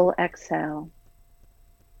a full exhale.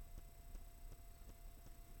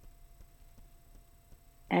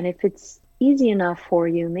 And if it's easy enough for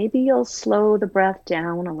you, maybe you'll slow the breath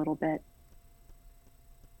down a little bit.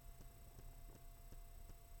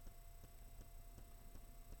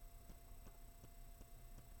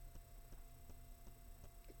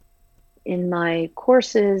 In my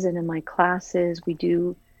courses and in my classes, we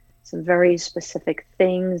do some very specific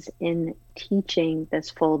things in teaching this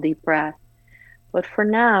full deep breath. But for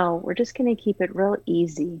now, we're just going to keep it real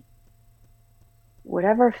easy.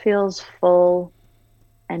 Whatever feels full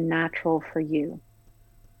and natural for you.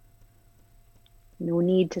 No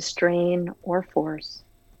need to strain or force.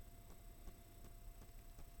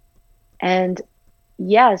 And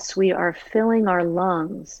yes, we are filling our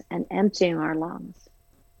lungs and emptying our lungs.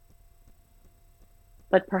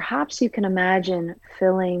 But perhaps you can imagine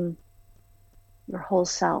filling your whole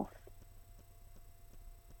self,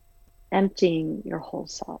 emptying your whole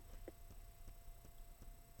self,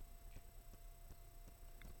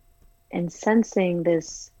 and sensing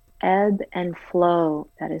this ebb and flow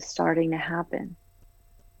that is starting to happen.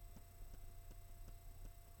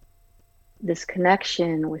 This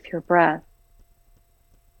connection with your breath,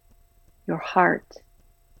 your heart,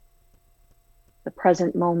 the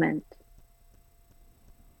present moment,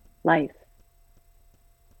 life.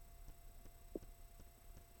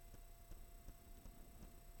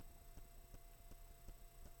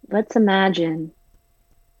 Let's imagine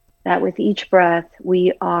that with each breath,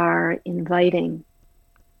 we are inviting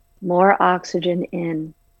more oxygen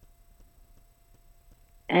in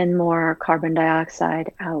and more carbon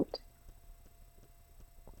dioxide out.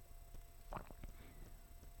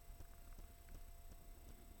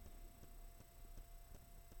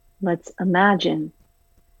 Let's imagine,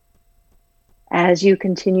 as you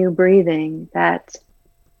continue breathing, that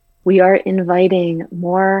we are inviting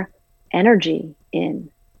more energy in,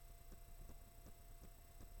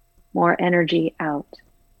 more energy out.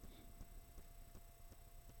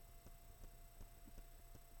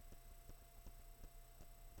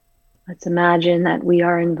 Let's imagine that we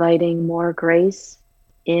are inviting more grace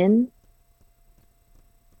in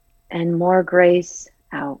and more grace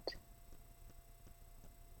out.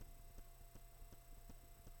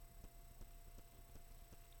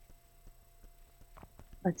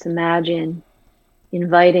 Let's imagine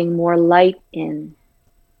inviting more light in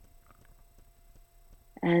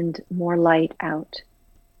and more light out.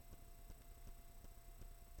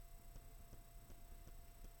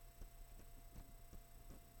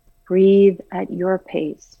 Breathe at your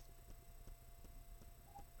pace.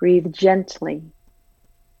 Breathe gently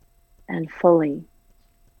and fully.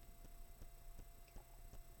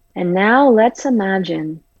 And now let's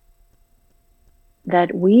imagine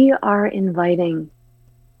that we are inviting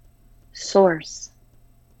Source,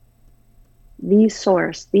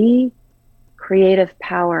 the creative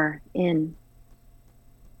power in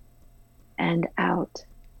and out.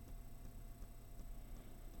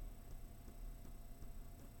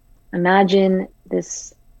 Imagine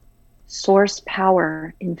this source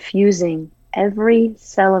power infusing every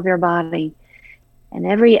cell of your body and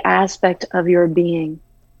every aspect of your being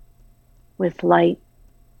with light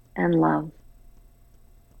and love.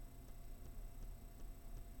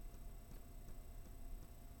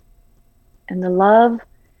 And the love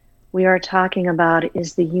we are talking about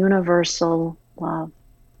is the universal love.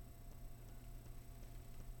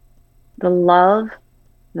 The love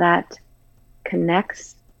that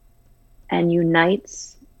connects and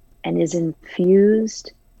unites and is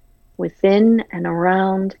infused within and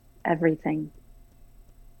around everything.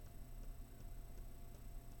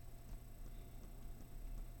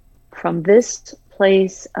 From this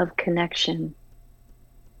place of connection,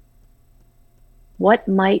 what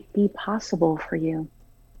might be possible for you?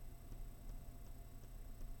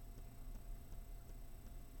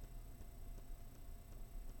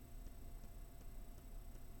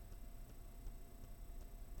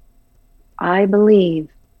 I believe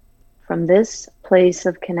from this place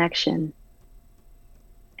of connection,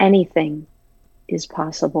 anything is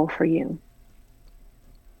possible for you.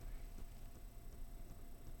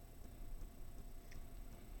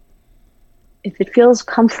 If it feels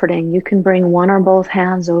comforting, you can bring one or both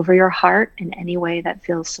hands over your heart in any way that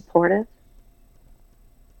feels supportive.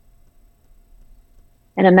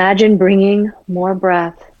 And imagine bringing more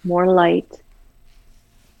breath, more light,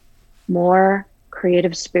 more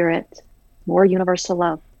creative spirit, more universal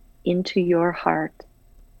love into your heart.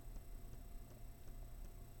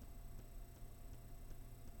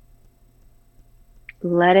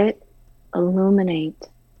 Let it illuminate.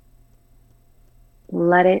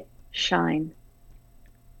 Let it shine.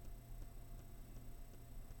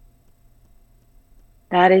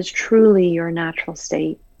 That is truly your natural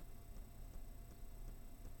state.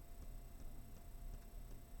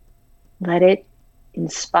 Let it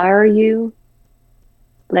inspire you,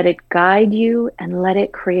 let it guide you, and let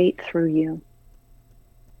it create through you.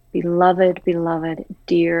 Beloved, beloved,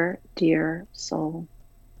 dear, dear soul.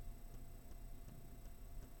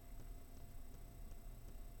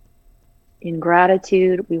 In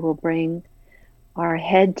gratitude, we will bring our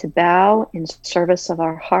head to bow in service of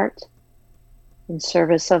our heart, in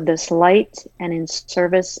service of this light, and in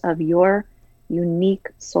service of your unique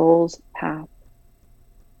soul's path.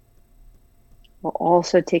 We'll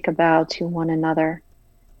also take a bow to one another,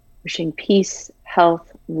 wishing peace,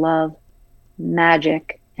 health, love,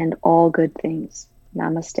 magic, and all good things.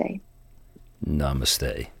 Namaste.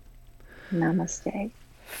 Namaste. Namaste.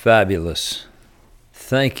 Fabulous.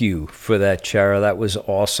 Thank you for that, Chara. That was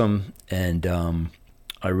awesome. And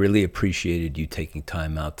I really appreciated you taking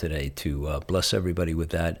time out today to bless everybody with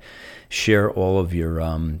that. Share all of your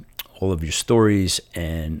stories,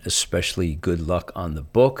 and especially good luck on the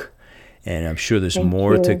book. And I'm sure there's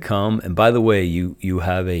more to come. And by the way, you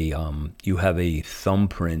have a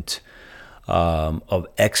thumbprint of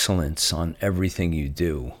excellence on everything you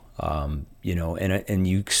do. And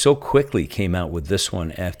you so quickly came out with this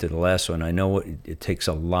one after the last one. I know it takes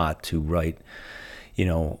a lot to write,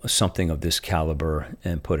 something of this caliber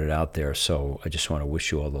and put it out there. So I just want to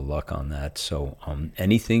wish you all the luck on that. So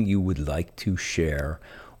anything you would like to share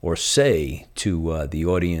or say to the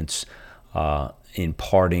audience,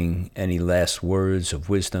 imparting any last words of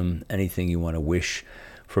wisdom, anything you want to wish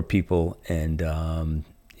for people, and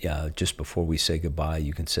just before we say goodbye,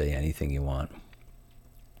 you can say anything you want.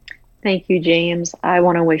 Thank you, James. I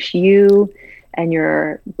want to wish you and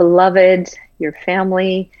your beloved, your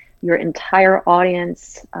family, your entire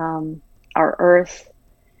audience, our earth,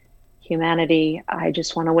 humanity. I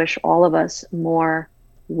just want to wish all of us more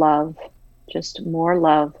love, just more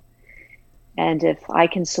love. And if I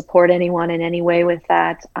can support anyone in any way with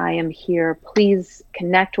that, I am here. Please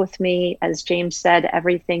connect with me. As James said,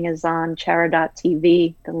 everything is on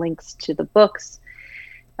chara.tv, the links to the books,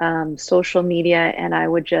 social media, and I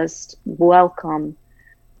would just welcome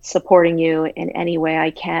supporting you in any way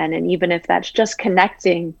I can. And even if that's just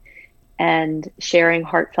connecting and sharing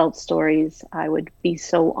heartfelt stories, I would be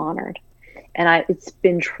so honored. And it's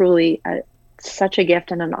been truly such a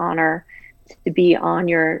gift and an honor to be on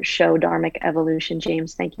your show, Dharmic Evolution.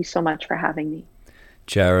 James, thank you so much for having me.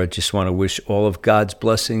 Chara, just want to wish all of God's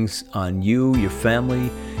blessings on you, your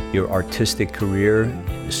family, your artistic career,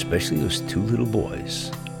 and especially those two little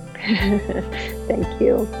boys. Thank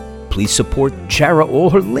you. Please support Chara. All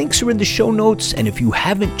her links are in the show notes. And if you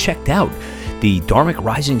haven't checked out the Dharmic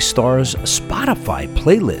Rising Stars Spotify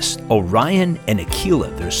playlist, Orion and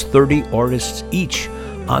Aquila, there's 30 artists each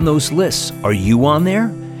on those lists. Are you on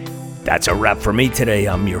there? That's a wrap for me today.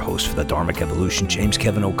 I'm your host for the Dharmic Evolution, James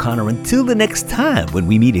Kevin O'Connor. Until the next time when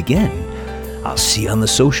we meet again, I'll see you on the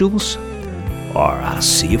socials, or I'll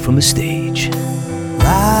see you from the stage.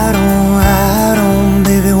 Ride on,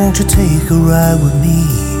 baby, won't you take a ride with me?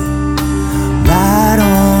 Ride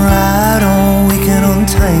on, we can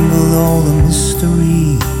untangle all the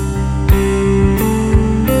mystery.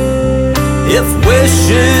 If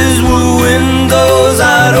wishes were windows,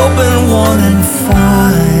 I'd open one and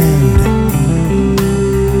find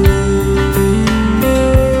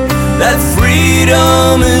that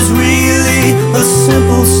freedom is really a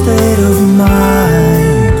simple state of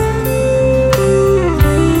mind.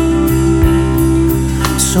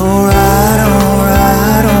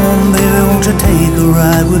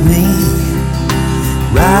 ride with me?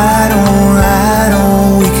 Ride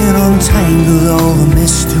on, we can untangle all the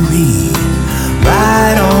mystery.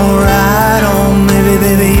 Ride on, maybe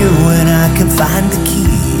baby you and I can find the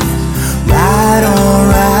key. Ride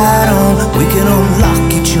on, we can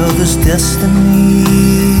unlock each other's destiny.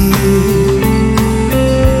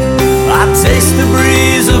 I taste the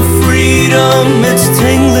breeze of freedom, it's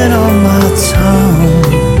tingling on my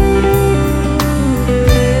tongue.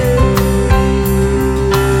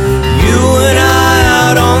 You and I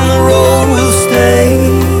out on the road will stay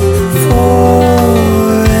forever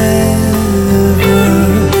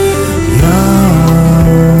young.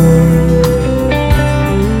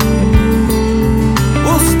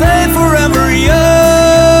 We'll stay forever young.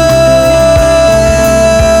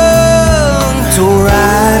 So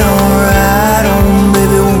ride on,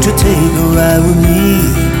 baby, won't you take a ride with me?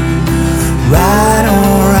 Ride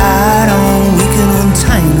on, we can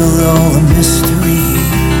untangle all the mystery.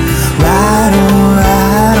 Ride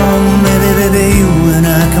on, baby, you and I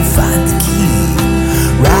can find the key.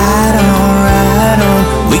 Ride on,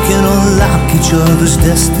 we can unlock each other's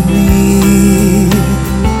destiny.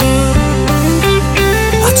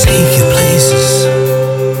 I'll take you places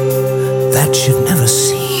that you've never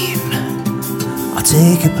seen. I'll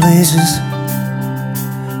take you places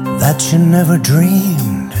that you never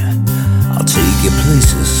dreamed. I'll take you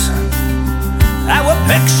places that were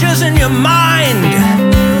pictures in your mind.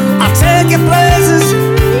 I'll take you places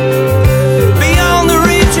beyond the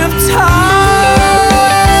reach of time.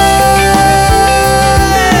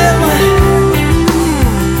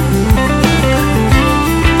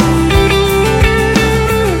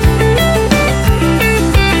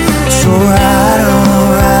 So ride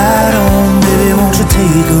on, baby, won't you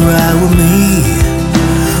take a ride with me?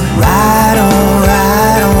 Ride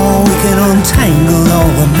on, we can untangle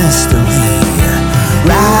all the mystery.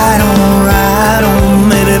 Ride on,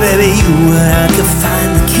 maybe baby you and I can find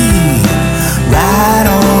the key. Ride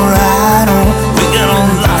on, we can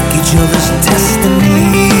unlock each other's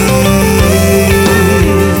destiny.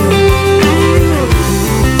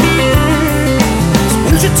 So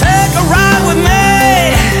won't you take a ride?